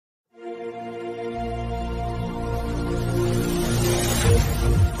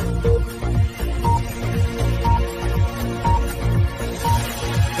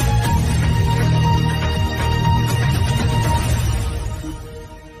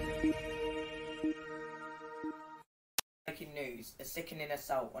news. A sickening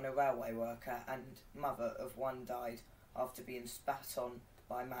assault on a railway worker and mother of one died after being spat on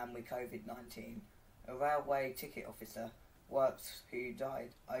by a man with COVID-19. A railway ticket officer works who died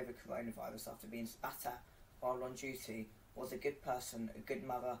over coronavirus after being spat at while on duty was a good person, a good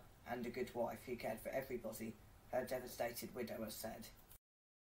mother and a good wife who cared for everybody, her devastated widower said.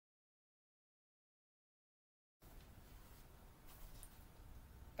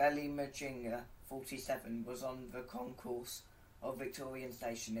 Belly Mujinga, 47, was on the concourse of Victoria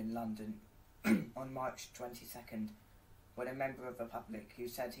Station in London on March 22nd when a member of the public who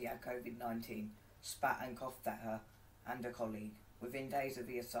said he had COVID-19 spat and coughed at her and a colleague. Within days of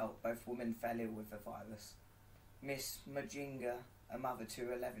the assault, both women fell ill with the virus. Miss Mujinga, a mother to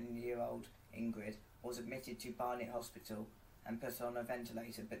 11-year-old Ingrid, was admitted to Barnet Hospital and put on a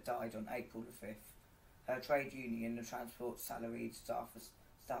ventilator but died on April the 5th. Her trade union, the Transport Salaried Staffs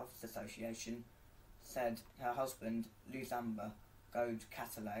Association, said her husband, Luzamba Gode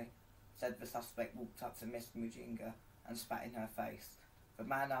Catalay, said the suspect walked up to Miss Mujinga and spat in her face. The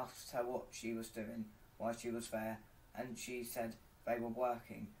man asked her what she was doing while she was there, and she said they were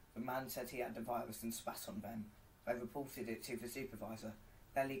working. The man said he had the virus and spat on them. They reported it to the supervisor.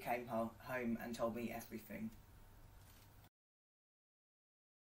 Belly came home and told me everything.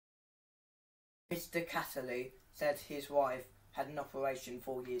 Mr. Catalay said his wife had an operation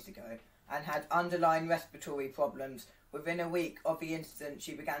 4 years ago and had underlying respiratory problems. Within a week of the incident,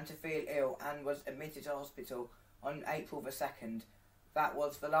 she began to feel ill and was admitted to hospital on April the 2nd. That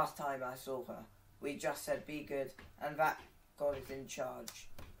was the last time I saw her. We just said be good and that God is in charge.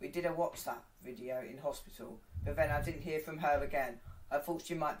 We did a WhatsApp video in hospital, but then I didn't hear from her again. I thought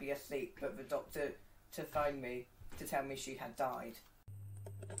she might be asleep, but the doctor phoned me to tell me she had died.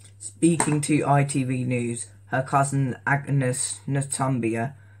 Speaking to ITV News, her cousin Agnes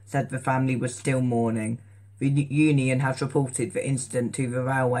Natumbia said the family was still mourning. The union has reported the incident to the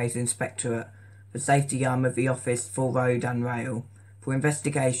Railways Inspectorate, the safety arm of the Office for Road and Rail, for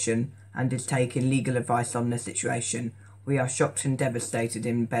investigation and is taking legal advice on the situation. We are shocked and devastated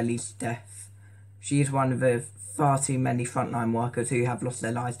in Belly's death. She is one of the far too many frontline workers who have lost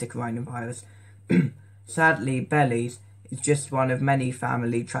their lives to coronavirus. Sadly, Belly's is just one of many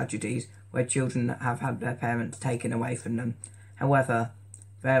family tragedies where children have had their parents taken away from them. However,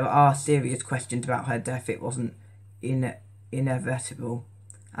 there are serious questions about her death. It wasn't inevitable.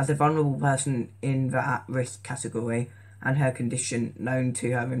 As a vulnerable person in the at-risk category and her condition known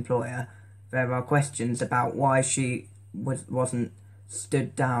to her employer, there are questions about why she wasn't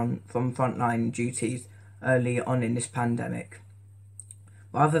stood down from frontline duties early on in this pandemic.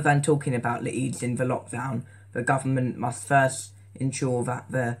 Rather than talking about the ease in the lockdown, the government must first ensure that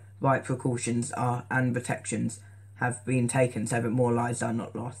the right precautions and protections have been taken so that more lives are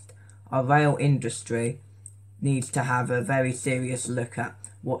not lost. Our rail industry needs to have a very serious look at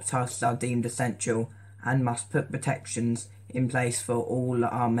what tasks are deemed essential and must put protections in place for all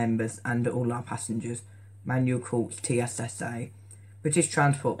our members and all our passengers. Manuel Courts, TSSA. British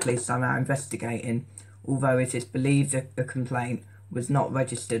Transport Police are now investigating, although it is believed a complaint was not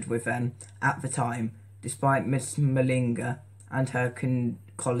registered with them at the time, despite Miss Malinga and her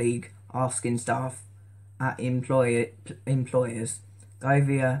colleague asking staff at employers.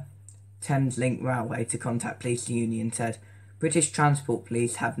 Govia Thameslink Railway to contact police union said British Transport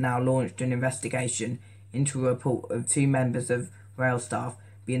Police have now launched an investigation into a report of 2 members of rail staff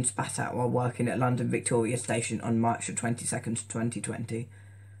being spat at while working at London Victoria Station on March 22nd, 2020.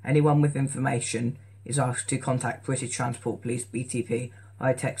 Anyone with information is asked to contact British Transport Police BTP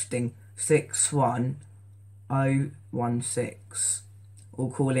by texting 61016 or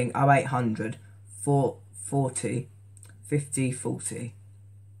calling 0800 440 5040.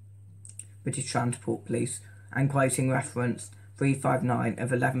 British Transport Police, and quoting reference 359 of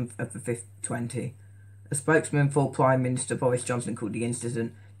 11th of the 5th 20. A spokesman for Prime Minister Boris Johnson called the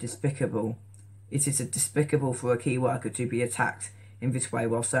incident despicable. It is despicable for a key worker to be attacked in this way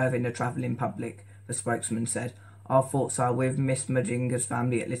while serving the travelling public, the spokesman said. Our thoughts are with Miss Mujinga's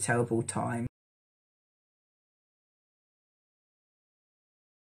family at this terrible time.